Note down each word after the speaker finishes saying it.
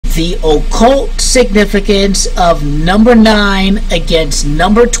The occult significance of number 9 against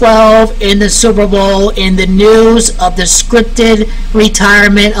number 12 in the Super Bowl, in the news of the scripted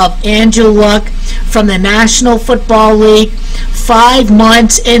retirement of Andrew Luck from the National Football League 5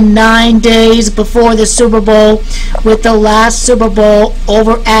 months and 9 days before the Super Bowl, with the last Super Bowl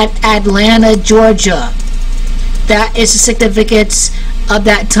over at Atlanta, Georgia. That is the significance of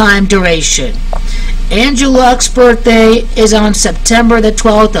that time duration. Andrew Luck's birthday is on September the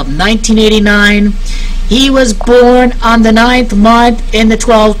 12th of 1989. He was born on the 9th month in the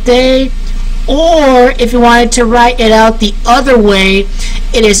 12th day. Or, if you wanted to write it out the other way,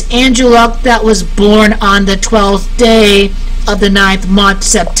 it is Andrew Luck that was born on the 12th day of the 9th month,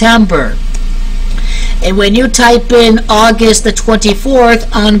 September. And when you type in August the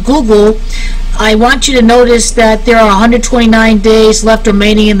 24th on Google, I want you to notice that there are 129 days left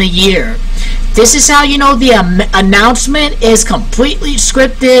remaining in the year. This is how you know the announcement is completely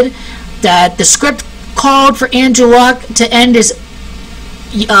scripted, that the script called for Andrew Luck to end his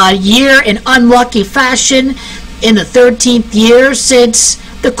year in unlucky fashion in the 13th year since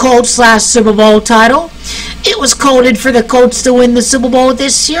the Colts' last Super Bowl title. It was coded for the Colts to win the Super Bowl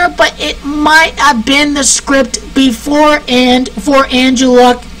this year, but it might have been the script beforehand for Andrew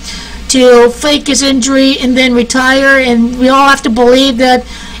Luck to fake his injury and then retire, and we all have to believe that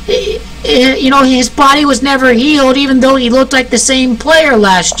his body was never healed, even though he looked like the same player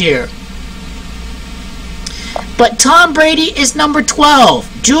last year. But Tom Brady is number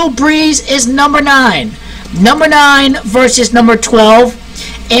 12. Drew Brees is number 9. Number 9 versus number 12.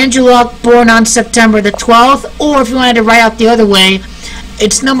 Andrew Luck born on September the 12th. Or if you wanted to write out the other way,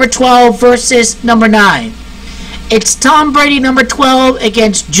 it's number 12 versus number 9. It's Tom Brady number 12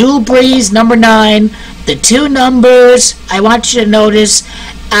 against Drew Brees number 9. The two numbers, I want you to notice,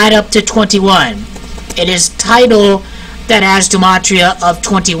 add up to 21. It is title that has gematria of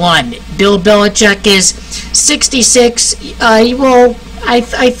 21. Bill Belichick is 66. I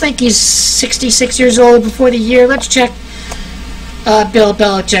think he's 66 years old before the year. Let's check Bill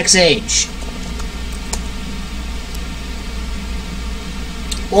Belichick's age.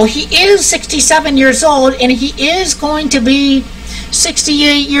 Well, he is 67 years old, and he is going to be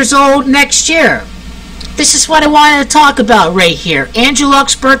 68 years old next year. This is what I wanted to talk about right here. Andrew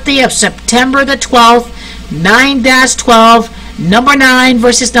Luck's birthday of September the 12th, 9-12, number 9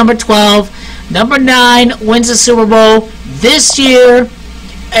 versus number 12. Number 9 wins the Super Bowl this year.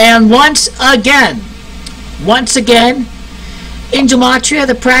 And once again, in gematria,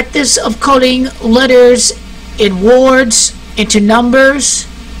 the practice of coding letters in words into numbers,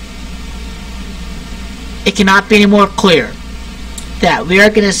 it cannot be any more clear that we are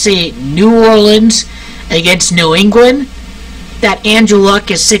going to see New Orleans against New England, that Andrew Luck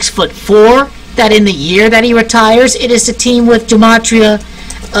is 6'4", that in the year that he retires, it is the team with gematria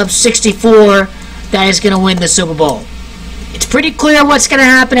of 64 that is going to win the Super Bowl. It's pretty clear what's going to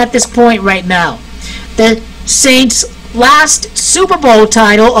happen at this point right now. The Saints' last Super Bowl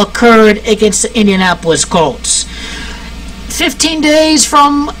title occurred against the Indianapolis Colts. 15 days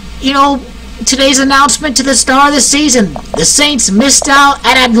from, today's announcement to the start of the season, the Saints missed out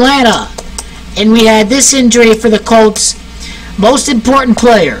at Atlanta. And we had this injury for the Colts' most important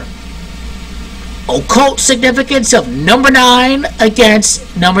player. Occult significance of number 9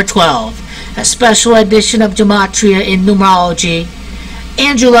 against number 12. A special edition of gematria in numerology.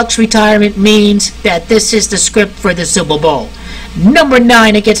 Andrew Luck's retirement means that this is the script for the Super Bowl. Number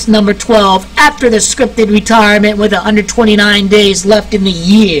 9 against number 12 after the scripted retirement with 129 days left in the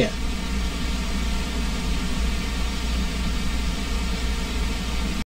year.